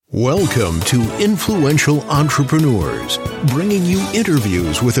Welcome to Influential Entrepreneurs, bringing you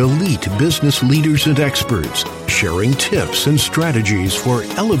interviews with elite business leaders and experts, sharing tips and strategies for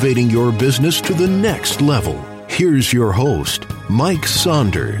elevating your business to the next level. Here's your host, Mike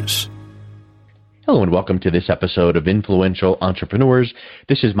Saunders. Hello and welcome to this episode of Influential Entrepreneurs.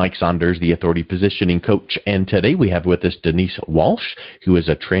 This is Mike Saunders, the Authority Positioning Coach, and today we have with us Denise Walsh, who is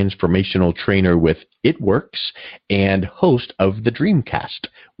a transformational trainer with It Works and host of the Dreamcast.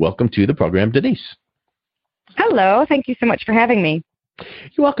 Welcome to the program, Denise. Hello. Thank you so much for having me.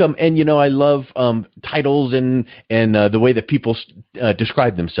 You're welcome. And, I love titles and the way that people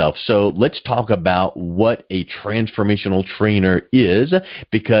describe themselves. So let's talk about what a transformational trainer is,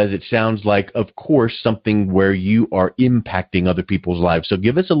 because it sounds like, of course, something where you are impacting other people's lives. So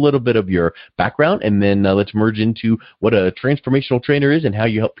give us a little bit of your background, and then let's merge into what a transformational trainer is and how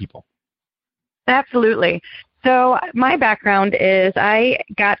you help people. Absolutely. So my background is I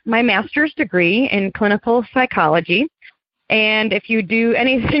got my master's degree in clinical psychology. And if you do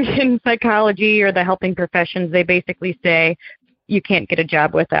anything in psychology or the helping professions, they basically say you can't get a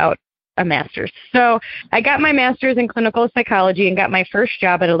job without a master's. So I got my master's in clinical psychology and got my first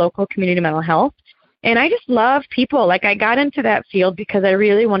job at a local community mental health. And I just love people. Like, I got into that field because I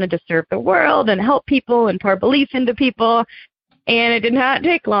really wanted to serve the world and help people and pour belief into people. And it did not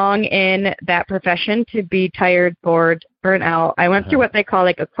take long in that profession to be tired, bored, burnt out. I went through what they call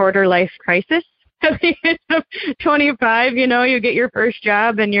like a quarter life crisis. At the age of 25, you get your first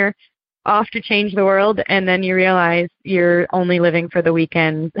job and you're off to change the world, and then you realize you're only living for the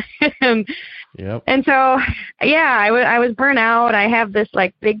weekends. Yep. And so, I was burnt out. I have this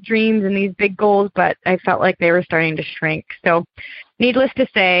like big dreams and these big goals, but I felt like they were starting to shrink. So needless to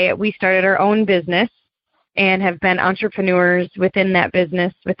say, we started our own business and have been entrepreneurs within that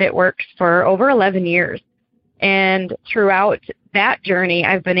business with It Works for over 11 years. And throughout that journey,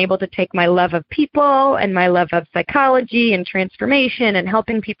 I've been able to take my love of people and my love of psychology and transformation and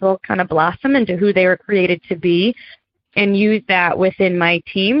helping people kind of blossom into who they were created to be, and use that within my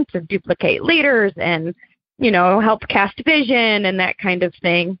team to duplicate leaders and, help cast vision and that kind of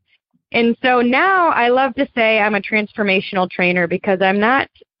thing. And so now I love to say I'm a transformational trainer, because I'm not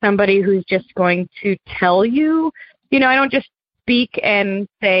somebody who's just going to tell you, I don't just speak and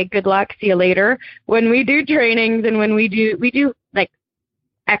say, good luck, see you later. When we do trainings and when we do like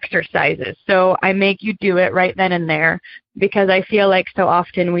exercises. So I make you do it right then and there, because I feel like so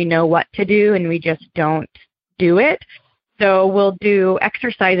often we know what to do and we just don't do it. So we'll do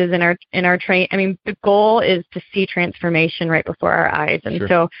exercises in our train. I mean, the goal is to see transformation right before our eyes. And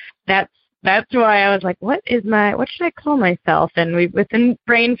so that's why I was like, what should I call myself? And within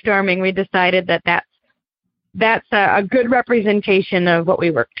brainstorming, we decided that's a good representation of what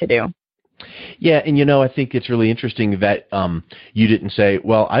we work to do. Yeah, and I think it's really interesting that you didn't say,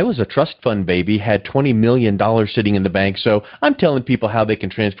 well, I was a trust fund baby, had $20 million sitting in the bank, so I'm telling people how they can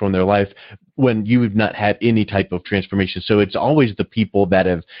transform their life, when you've not had any type of transformation. So it's always the people that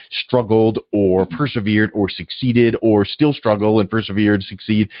have struggled or persevered or succeeded or still struggle and persevere and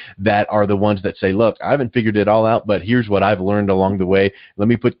succeed that are the ones that say, look, I haven't figured it all out, but here's what I've learned along the way. Let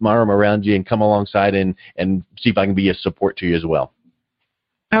me put my arm around you and come alongside and see if I can be a support to you as well.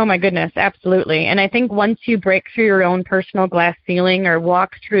 Oh, my goodness. Absolutely. And I think once you break through your own personal glass ceiling or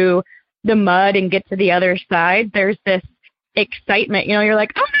walk through the mud and get to the other side, there's this excitement. You're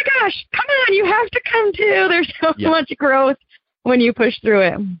like, oh, my gosh, come on, you have to come too. There's so much growth when you push through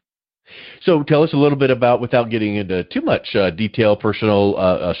it. So tell us a little bit about, without getting into too much detail,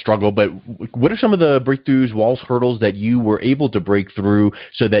 personal struggle, but what are some of the breakthroughs, walls, hurdles that you were able to break through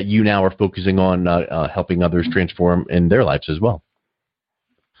so that you now are focusing on helping others transform in their lives as well?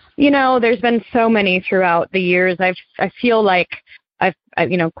 There's been so many throughout the years. I feel like I've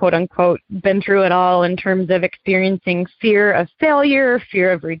quote unquote, been through it all in terms of experiencing fear of failure,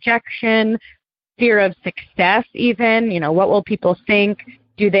 fear of rejection, fear of success even. What will people think?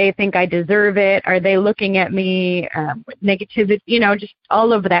 Do they think I deserve it? Are they looking at me with negativity? Just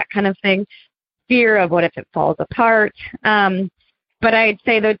all of that kind of thing. Fear of what if it falls apart? But I'd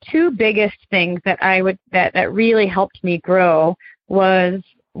say the two biggest things that really helped me grow was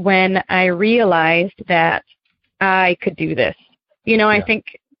when I realized that I could do this. I think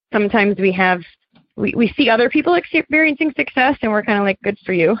sometimes we see other people experiencing success and we're kind of like, good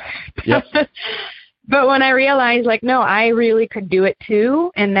for you. Yep. But when I realized, like, no, I really could do it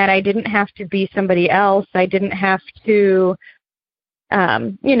too, and that I didn't have to be somebody else. I didn't have to,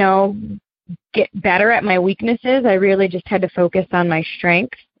 get better at my weaknesses. I really just had to focus on my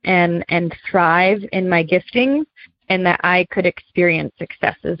strengths and thrive in my giftings, and that I could experience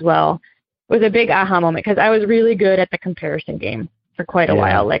success as well. It was a big aha moment, because I was really good at the comparison game. for quite a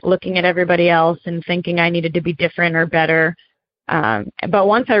while, like looking at everybody else and thinking I needed to be different or better. But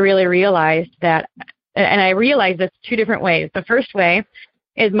once I really realized that, and I realized this two different ways. The first way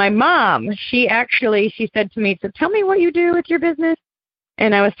is my mom. She said to me, so tell me what you do with your business.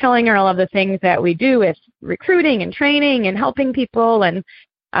 And I was telling her all of the things that we do with recruiting and training and helping people and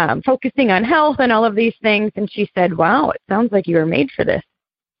focusing on health and all of these things. And she said, wow, it sounds like you were made for this.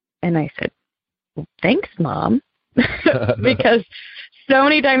 And I said, well, thanks, Mom. Because so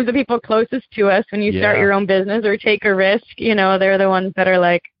many times the people closest to us when you start your own business or take a risk, they're the ones that are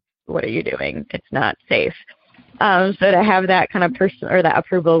like, what are you doing? It's not safe. So to have that kind of person or that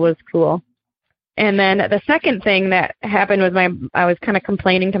approval was cool. And then the second thing that happened was I was kind of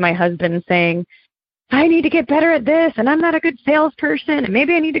complaining to my husband saying, I need to get better at this and I'm not a good salesperson and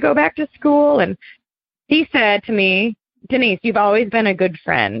maybe I need to go back to school. And he said to me, Denise, you've always been a good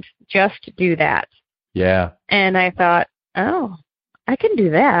friend. Just do that. Yeah. And I thought, oh, I can do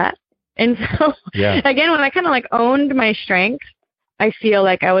that. And so again, when I kind of like owned my strengths, I feel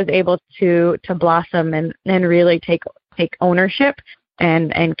like I was able to blossom and really take ownership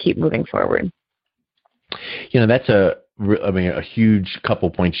and keep moving forward. That's a huge couple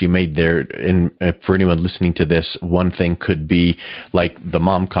points you made there. And for anyone listening to this, one thing could be like the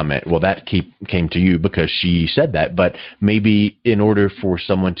mom comment. Well, that came to you because she said that. But maybe in order for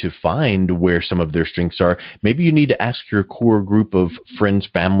someone to find where some of their strengths are, maybe you need to ask your core group of friends,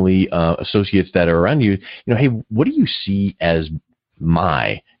 family, associates that are around you, hey, what do you see as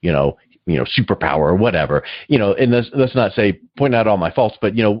my, superpower or whatever, and let's not say point out all my faults,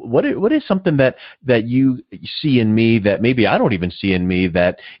 but what is something that you see in me that maybe I don't even see in me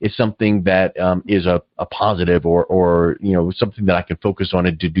that is something that is a positive or something that I can focus on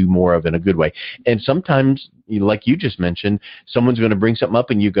and to do more of in a good way. And sometimes, like you just mentioned, someone's going to bring something up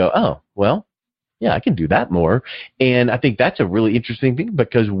and you go, oh, well, yeah, I can do that more. And I think that's a really interesting thing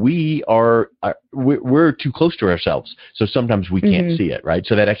because we're too close to ourselves. So sometimes we can't see it, right?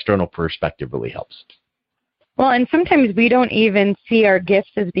 So that external perspective really helps. Well, and sometimes we don't even see our gifts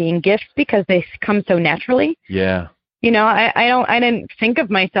as being gifts because they come so naturally. Yeah. I didn't think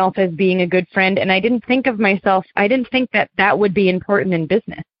of myself as being a good friend, and I didn't think that would be important in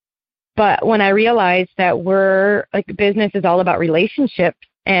business. But when I realized that business is all about relationships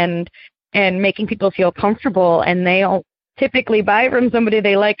and making people feel comfortable, and they all typically buy from somebody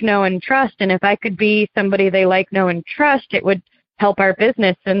they like, know, and trust. And if I could be somebody they like, know, and trust, it would help our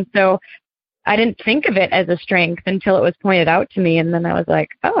business. And so I didn't think of it as a strength until it was pointed out to me. And then I was like,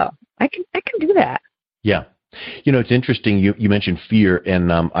 oh, I can do that. Yeah. It's interesting. You mentioned fear,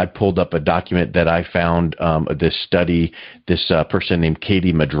 and I pulled up a document that I found, this study, this person named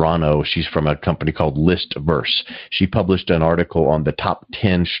Katie Medrano. She's from a company called Listverse. She published an article on the top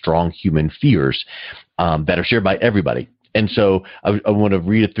 10 strong human fears that are shared by everybody. And so I want to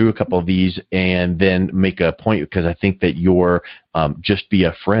read it through a couple of these and then make a point because I think that your just be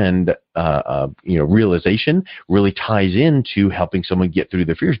a friend, realization really ties into helping someone get through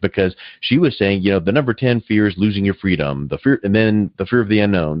their fears, because she was saying, the number 10 fear is losing your freedom, the fear, and then the fear of the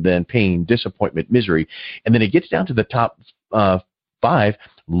unknown, then pain, disappointment, misery. And then it gets down to the top 5,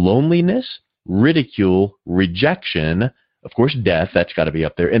 loneliness, ridicule, rejection, of course, death, that's got to be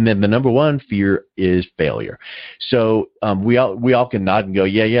up there. And then the number 1 fear is failure. So we all can nod and go,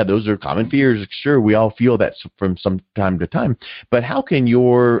 yeah, those are common fears. Sure, we all feel that from some time to time. But how can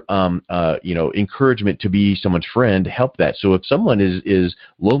your encouragement to be someone's friend help that? So if someone is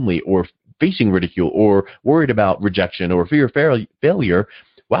lonely or facing ridicule or worried about rejection or fear of failure,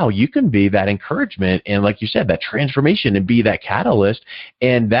 wow, you can be that encouragement and, like you said, that transformation and be that catalyst.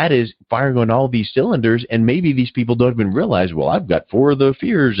 And that is firing on all these cylinders. And maybe these people don't even realize, well, I've got 4 of the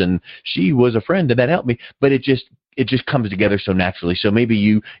fears and she was a friend and that helped me. But it just comes together so naturally. So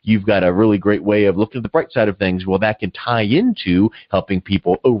maybe you've got a really great way of looking at the bright side of things. Well, that can tie into helping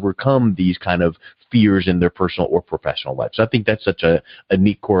people overcome these kind of fears in their personal or professional life. So I think that's such a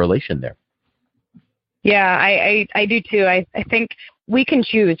neat correlation there. Yeah, I do too. I think we can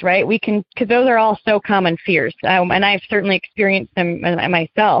choose, right? We can, because those are all so common fears. And I've certainly experienced them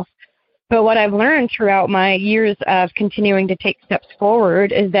myself. But what I've learned throughout my years of continuing to take steps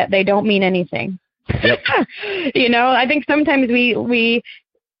forward is that they don't mean anything. Yep. I think sometimes we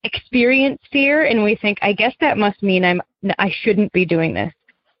experience fear and we think, I guess that must mean I shouldn't be doing this.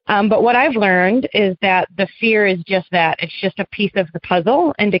 But what I've learned is that the fear is just that. It's just a piece of the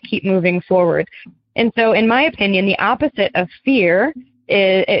puzzle and to keep moving forward. And so in my opinion, the opposite of fear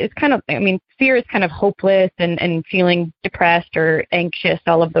is kind of, fear is kind of hopeless and feeling depressed or anxious,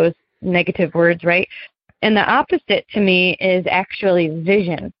 all of those negative words, right? And the opposite to me is actually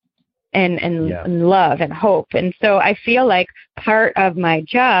vision. and love and hope. And so I feel like part of my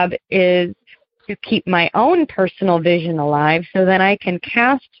job is to keep my own personal vision alive so that I can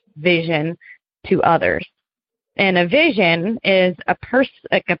cast vision to others. And a vision is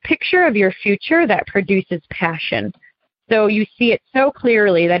like a picture of your future that produces passion. So you see it so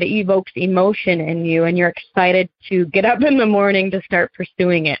clearly that it evokes emotion in you, and you're excited to get up in the morning to start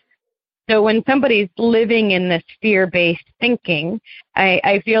pursuing it. So when somebody's living in this fear-based thinking,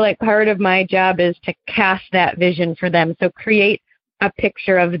 I feel like part of my job is to cast that vision for them. So create a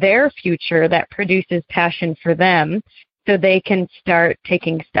picture of their future that produces passion for them so they can start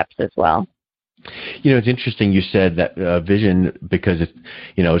taking steps as well. It's interesting you said that vision, because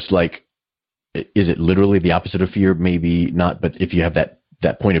it's like, is it literally the opposite of fear? Maybe not, but if you have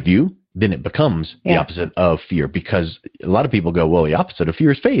that point of view, then it becomes the opposite of fear, because a lot of people go, well, the opposite of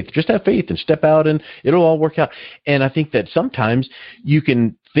fear is faith. Just have faith and step out and it'll all work out. And I think that sometimes you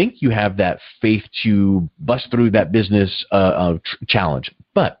can think you have that faith to bust through that business challenge.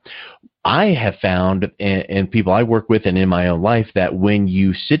 But I have found, and people I work with and in my own life, that when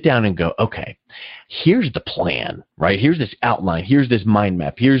you sit down and go, okay, here's the plan, right? Here's this outline. Here's this mind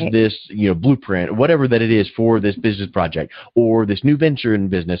map. Here's this, blueprint, whatever that it is for this business project or this new venture in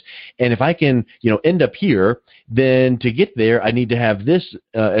business. And if I can, end up here, then to get there, I need to have this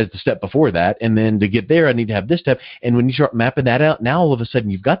as the step before that. And then to get there, I need to have this step. And when you start mapping that out, now all of a sudden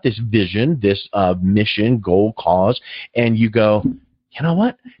you've got this vision, this mission, goal, cause, and you go, you know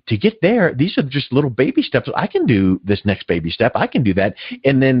what? To get there, these are just little baby steps. I can do this next baby step. I can do that.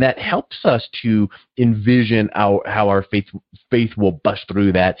 And then that helps us to envision how our faith will bust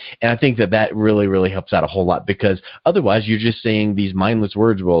through that. And I think that really, really helps out a whole lot, because otherwise you're just saying these mindless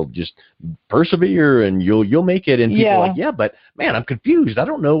words, well, just persevere and you'll make it. And people are like, yeah, but man, I'm confused. I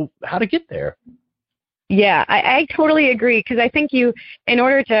don't know how to get there. Yeah, I totally agree, because I think in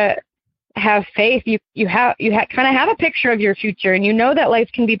order to have faith, you kind of have a picture of your future, and you know that life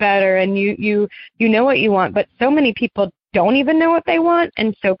can be better, and you know what you want, but so many people don't even know what they want.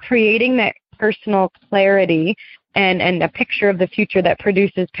 And so creating that personal clarity and a picture of the future that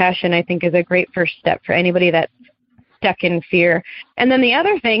produces passion, I think, is a great first step for anybody that's stuck in fear. And then the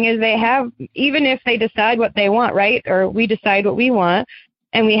other thing is even if they decide what they want, right, or we decide what we want,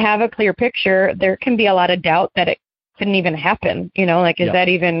 and we have a clear picture, there can be a lot of doubt that it couldn't even happen, is that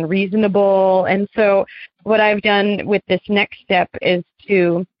even reasonable? And so what I've done with this next step is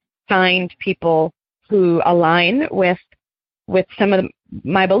to find people who align with some of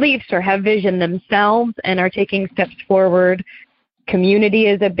my beliefs or have vision themselves and are taking steps forward. Community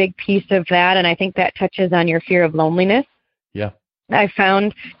is a big piece of that, and I think that touches on your fear of loneliness. Yeah. I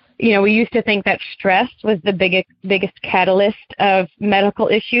found, we used to think that stress was the biggest catalyst of medical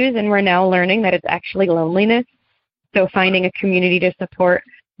issues, and we're now learning that it's actually loneliness. So finding a community to support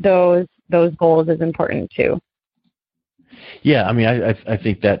those goals is important too. Yeah, I mean, I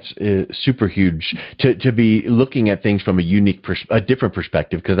think that's super huge to be looking at things from a different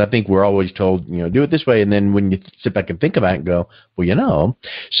perspective, because I think we're always told, do it this way, and then when you sit back and think about it and go, well,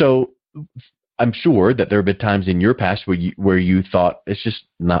 so I'm sure that there have been times in your past where you thought it's just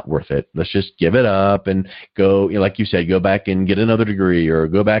not worth it. Let's just give it up and go, like you said, go back and get another degree, or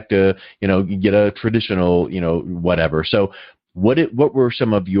go back to, get a traditional, whatever. So what were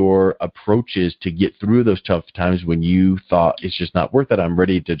some of your approaches to get through those tough times when you thought it's just not worth it? I'm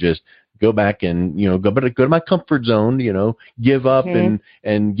ready to just go back and, go to my comfort zone, give up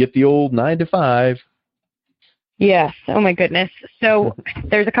and get the old 9 to 5. Yes. Oh, my goodness. So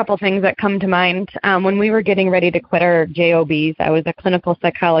there's a couple things that come to mind. When we were getting ready to quit our JOBs, I was a clinical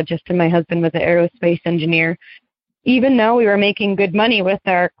psychologist and my husband was an aerospace engineer. Even though we were making good money with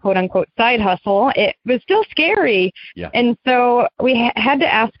our quote-unquote side hustle, it was still scary. Yeah. And so we had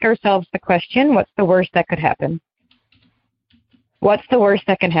to ask ourselves the question, what's the worst that could happen? What's the worst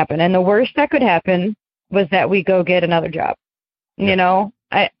that can happen? And the worst that could happen was that we go get another job,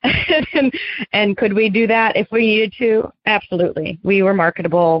 and could we do that if we needed to? Absolutely. We were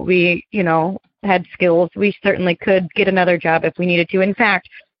marketable. We, had skills. We certainly could get another job if we needed to. In fact,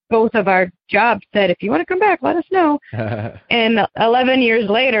 both of our jobs said, if you want to come back, let us know. And 11 years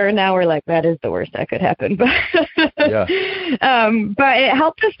later, now we're like, that is the worst that could happen. But it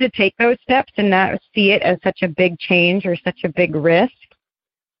helped us to take those steps and not see it as such a big change or such a big risk.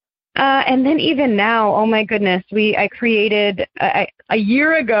 And then even now, oh my goodness, I created, a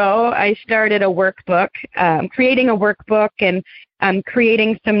year ago, I started a workbook, creating a workbook and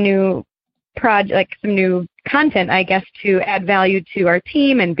creating some new some new content, I guess, to add value to our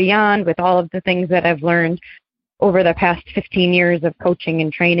team and beyond, with all of the things that I've learned over the past 15 years of coaching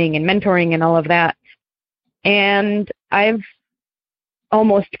and training and mentoring and all of that. And I've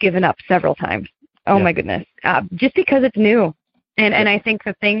almost given up several times. Oh my goodness. Just because it's new. And I think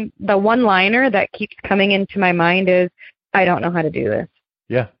the one-liner that keeps coming into my mind is, I don't know how to do this.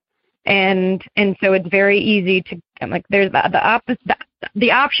 Yeah. And so it's very easy to, I'm like, there's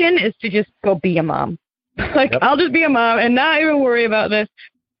the option is to just go be a mom. I'll just be a mom and not even worry about this.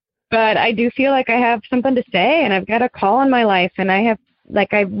 But I do feel like I have something to say, and I've got a call in my life, and I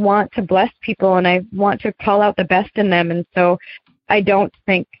want to bless people, and I want to call out the best in them. And so I don't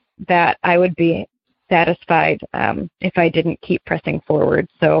think that I would be satisfied if I didn't keep pressing forward.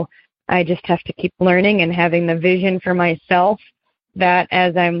 So I just have to keep learning and having the vision for myself that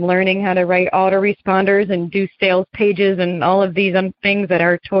as I'm learning how to write autoresponders and do sales pages and all of these things that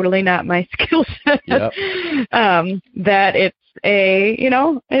are totally not my skill set, that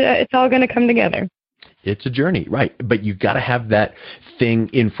it's all going to come together. It's a journey, right? But you've got to have that thing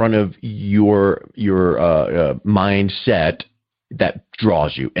in front of your mindset that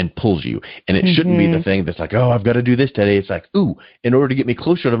draws you and pulls you. And it shouldn't be the thing that's like, oh, I've got to do this today. It's like, ooh, in order to get me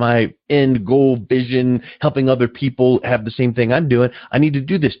closer to my end goal, vision, helping other people have the same thing I'm doing, I need to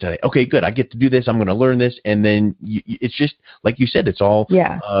do this today. Okay, good. I get to do this. I'm going to learn this. And then it's just, like you said, it's all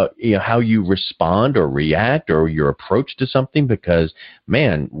how you respond or react or your approach to something, because,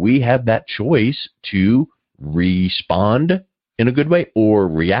 man, we have that choice to respond in a good way or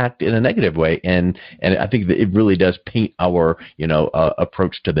react in a negative way. And I think that it really does paint our,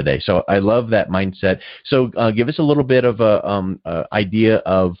 approach to the day. So I love that mindset. So give us a little bit of a idea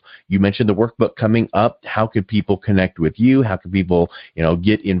of, you mentioned the workbook coming up. How could people connect with you? How can people,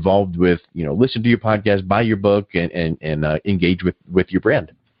 get involved with, listen to your podcast, buy your book, and engage with your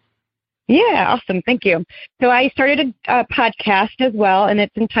brand? Yeah, awesome. Thank you. So I started a podcast as well, and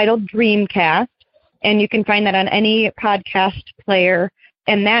it's entitled Dreamcast. And you can find that on any podcast player.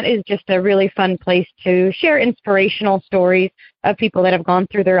 And that is just a really fun place to share inspirational stories of people that have gone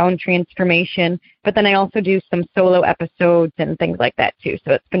through their own transformation. But then I also do some solo episodes and things like that too.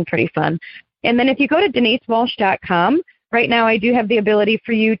 So it's been pretty fun. And then if you go to DeniseWalsh.com, right now I do have the ability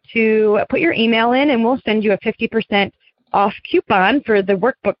for you to put your email in, and we'll send you a 50% off coupon for the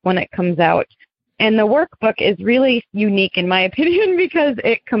workbook when it comes out. And the workbook is really unique, in my opinion, because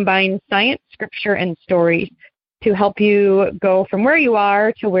it combines science, scripture, and stories to help you go from where you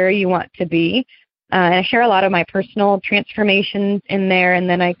are to where you want to be. And I share a lot of my personal transformations in there, and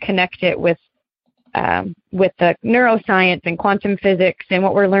then I connect it with the neuroscience and quantum physics and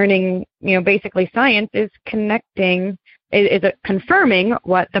what we're learning. Basically science is confirming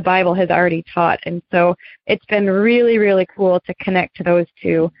what the Bible has already taught. And so it's been really, really cool to connect those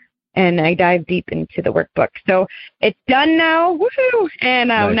two. And I dive deep into the workbook. So it's done now, woohoo! And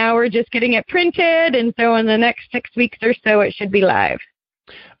nice. Now we're just getting it printed, and so in the next 6 weeks or so, it should be live.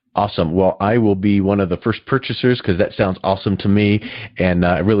 Awesome. Well, I will be one of the first purchasers, because that sounds awesome to me, and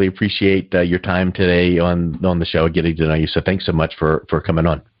I really appreciate your time today on the show, getting to know you. So thanks so much for coming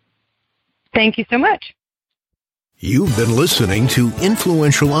on. Thank you so much. You've been listening to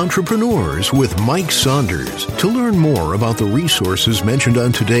Influential Entrepreneurs with Mike Saunders. To learn more about the resources mentioned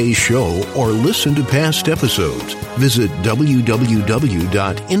on today's show or listen to past episodes, visit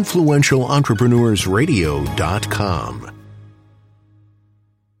www.influentialentrepreneursradio.com.